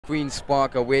Queen's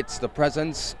Park awaits the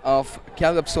presence of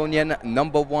Calypsonian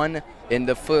 #1 in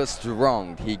the first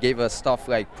round. He gave us stuff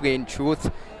like Plain Truth,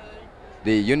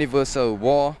 The Universal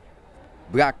War,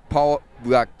 Black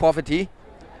Poverty.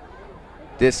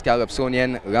 This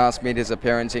Calypsonian last made his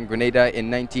appearance in Grenada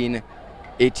in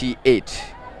 1988.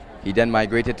 He then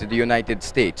migrated to the United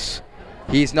States.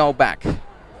 He's now back,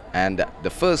 and the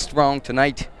first round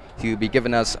tonight he'll be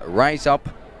giving us Rise Up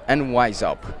and Wise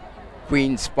Up.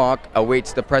 Queen's Park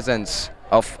awaits the presence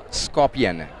of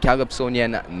Scorpion,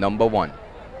 Calypsonian #1.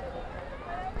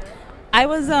 I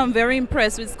was very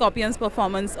impressed with Scorpion's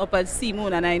performance up at Sea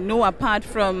Moon, and I know apart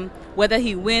from whether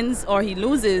he wins or he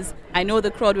loses, I know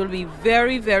the crowd will be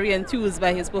very, very enthused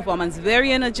by his performance.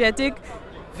 Very energetic,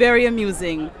 very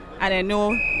amusing, and I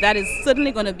know that is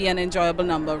certainly going to be an enjoyable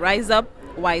number. Rise Up,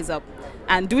 Wise Up.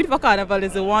 And Do It for Carnival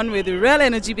is the one with the real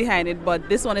energy behind it, but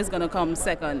this one is going to come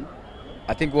second.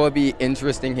 I think what will be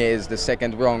interesting here is the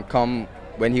second round come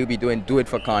when he'll be doing Do It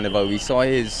for Carnival. We saw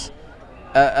his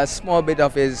a small bit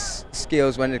of his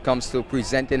skills when it comes to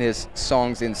presenting his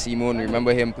songs in Sea Moon.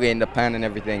 Remember him playing the pan and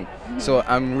everything. So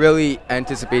I'm really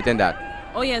anticipating that.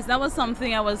 Oh yes, that was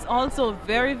something I was also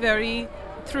very, very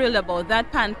thrilled about.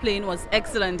 That pan playing was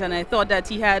excellent, and I thought that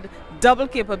he had double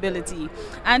capability.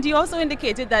 And he also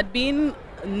indicated that being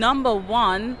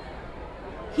 #1,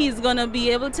 he's going to be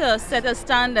able to set a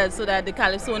standard so that the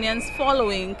Calypsonians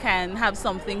following can have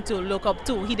something to look up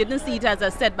to. He didn't see it as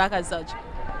a setback as such.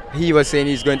 He was saying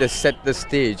he's going to set the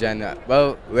stage, and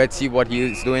well, let's see what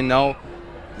he's doing now.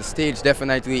 The stage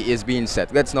definitely is being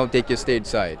set. Let's now take your stage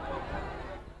side.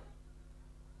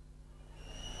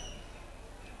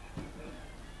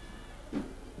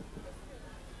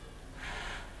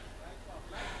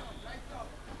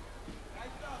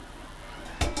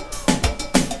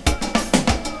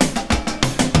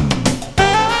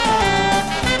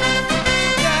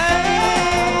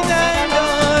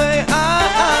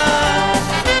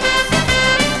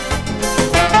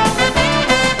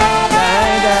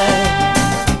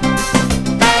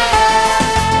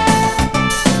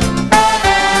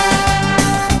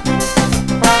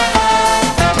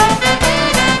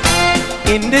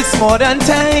 In these modern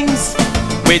times,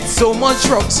 with so much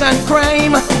drugs and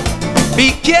crime,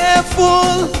 be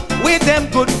careful with them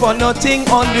good for nothing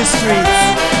on the streets.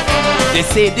 They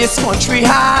say this country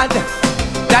hard,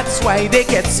 that's why they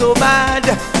get so bad.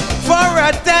 For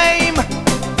a time,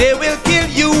 they will kill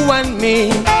you and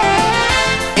me.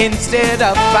 Instead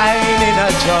of finding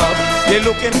a job, they're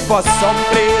looking for some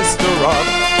place to rob.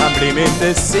 I'm blaming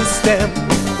the system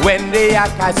when they are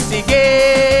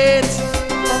castigate.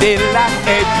 They lack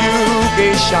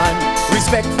education,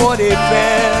 respect for their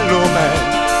fellow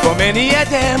man. For many of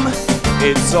them,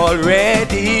 it's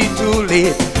already too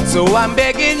late. So I'm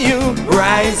begging you,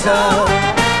 rise up,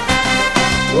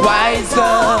 wise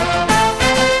up,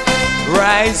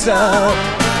 rise up,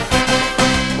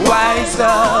 wise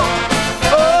up.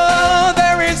 Oh,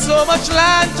 there is so much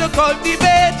land to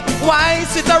cultivate. Why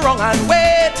sit around and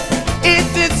wait?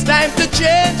 It is time to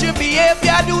change your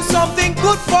behavior, do something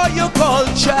good for your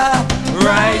culture.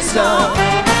 Rise up,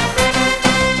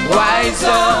 wise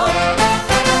up,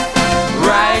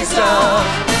 rise up,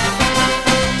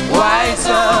 wise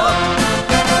up.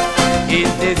 It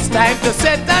is time to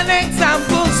set an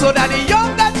example so that the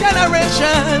younger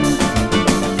generation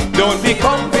don't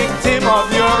become victim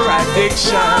of your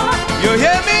addiction. You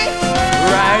hear me?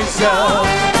 Rise up,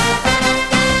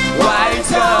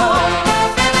 wise up.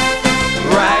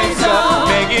 Rise up,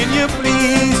 begging you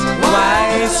please,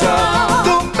 wise up.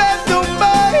 Dumbe,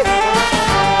 dumbe.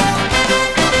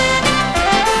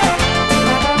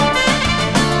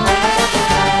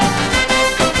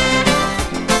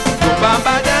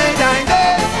 Dumbamba, die, die,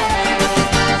 die.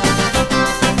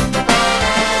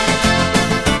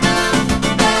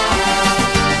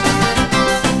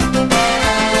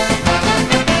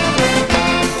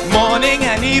 Morning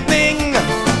and evening,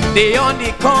 they on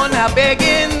the corner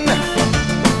begging.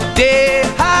 They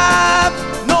have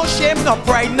no shame, no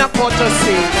pride, no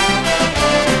courtesy.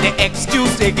 The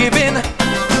excuse they giving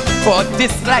for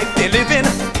this life they living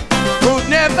could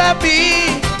never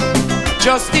be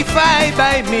justified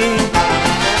by me.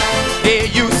 They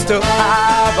used to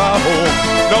have a home,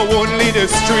 now only the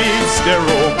streets they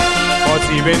roam. But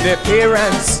even their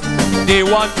parents, they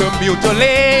want to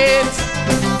mutilate.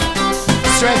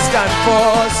 Stress and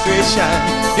frustration,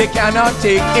 they cannot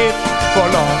take it for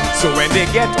long. So when they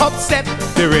get upset,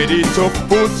 they're ready to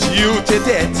put you to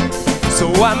death.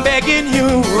 So I'm begging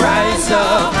you, rise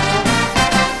up,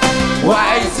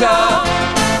 wise up,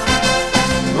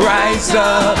 rise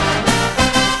up,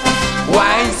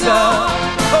 wise up.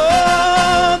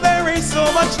 Oh, there is so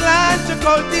much land to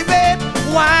cultivate.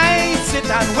 Why sit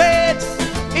and wait?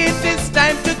 It is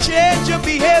time to change your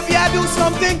behavior. Do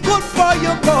something good for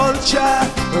your culture.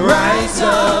 Rise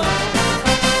up,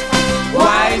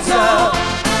 wise up,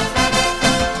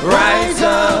 rise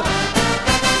up,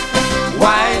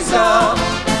 wise up.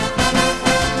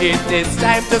 It is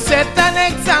time to set an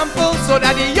example so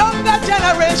that the younger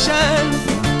generation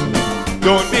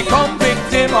don't become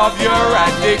victim of your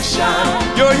addiction.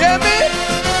 You hear me?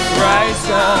 Rise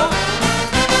up,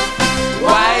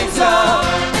 wise up,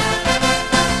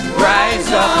 rise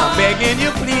up. I'm begging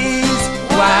you, please,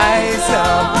 wise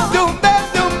up. Dumba,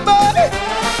 dumba.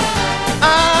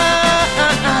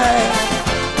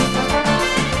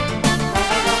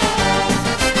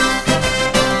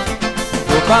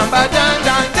 Bamba dan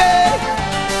dan day.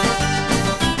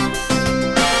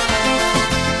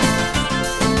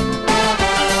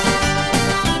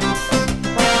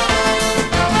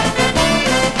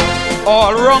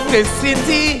 All around the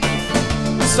city,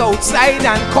 south side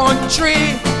and country,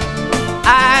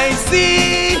 I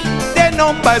see the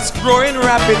numbers growing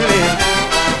rapidly.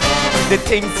 The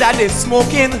things that they're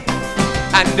smoking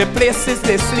and the places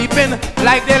they're sleeping,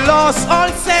 like they lost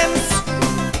all sense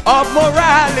of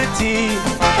morality.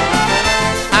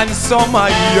 And some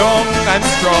are young and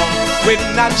strong with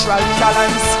natural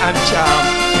talents and charm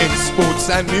in sports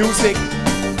and music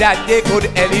that they could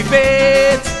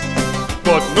elevate.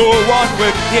 But no one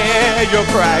will hear your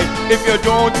cry if you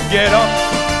don't get up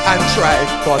and try.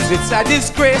 Cause it's a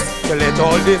disgrace to let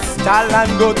all this talent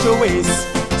go to waste.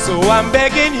 So I'm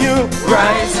begging you,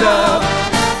 rise up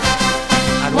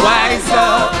and wise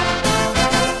up,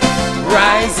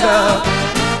 rise up,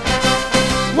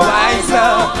 wise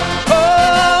up.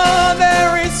 Oh,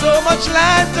 there is so much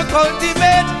land to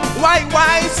cultivate.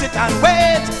 Why sit and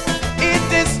wait? It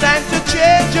is time to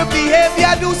change your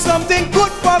behavior. Do something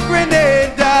good for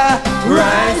Grenada.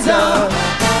 Rise up,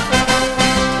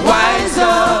 wise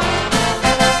up,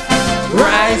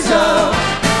 rise up,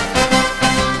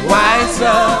 wise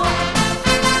up.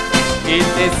 It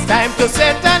is time to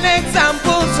set an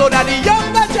example so that the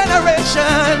younger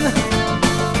generation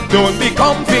don't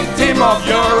become victim of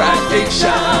your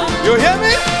addiction. You hear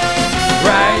me?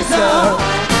 Rise up,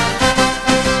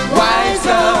 wise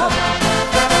up,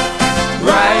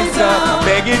 rise up. I'm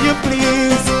begging you,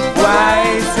 please,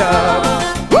 rise up.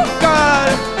 Woo,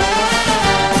 God.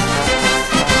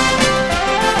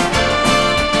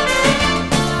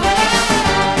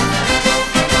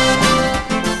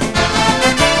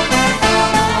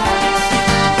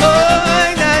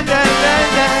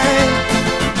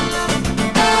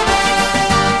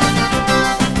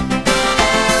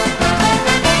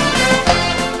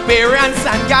 Parents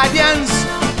and guardians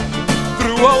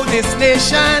throughout this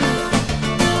nation,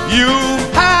 you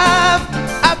have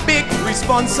a big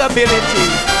responsibility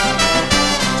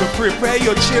to prepare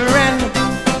your children,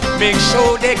 make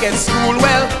sure they get school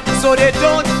well so they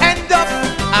don't end up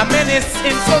a menace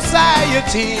in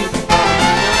society.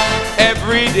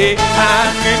 Every day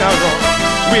hanging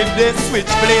around with their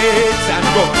switchblades and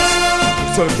guns,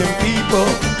 insulting people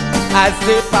as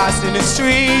they pass in the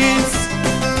streets.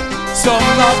 Some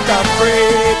not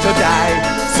afraid to die,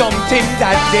 something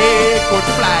that they could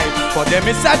fly. For them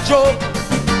it's a joke,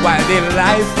 while their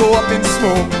life go up in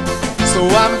smoke. So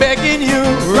I'm begging you,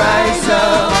 rise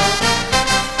up,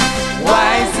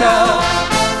 wise up,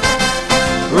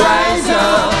 rise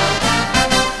up,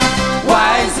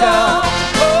 wise up.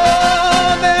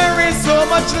 Oh, there is so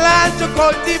much land to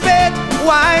cultivate.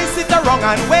 Why sit around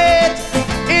and wait?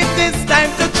 It is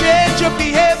time to change your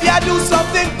behavior. Do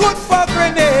something good for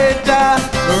Grenada.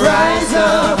 Rise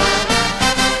up,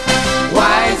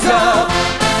 wise up,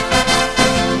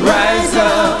 rise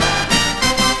up,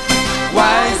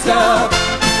 wise up.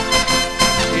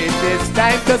 It is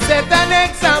time to set an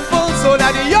example so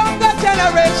that the younger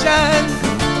generation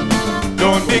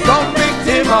don't become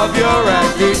victim of your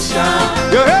addiction.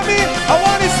 You hear me? I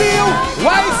want to see you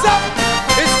wise up.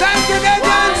 It's time,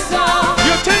 Grenadians.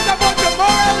 You think about your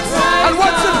morals and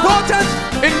what's important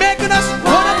in making us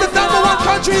one of the #1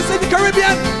 countries in the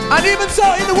Caribbean and even so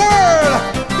in the world.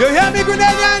 You hear me,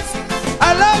 Grenadians?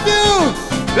 I love you.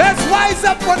 Let's wise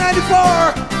up for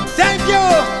 94. Thank you.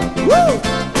 Woo.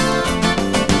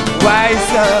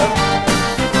 Wise up,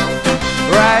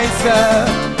 rise up,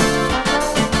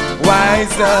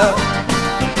 wise up,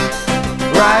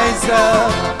 rise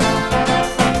up,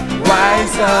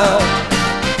 wise up,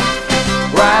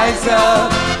 rise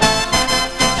up,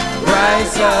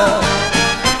 rise up,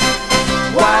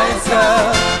 wise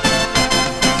up,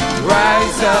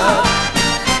 rise up,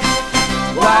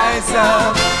 wise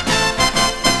up,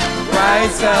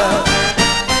 rise up,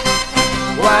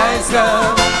 wise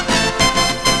up,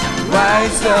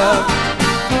 rise up.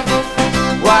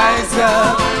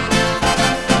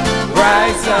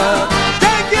 work.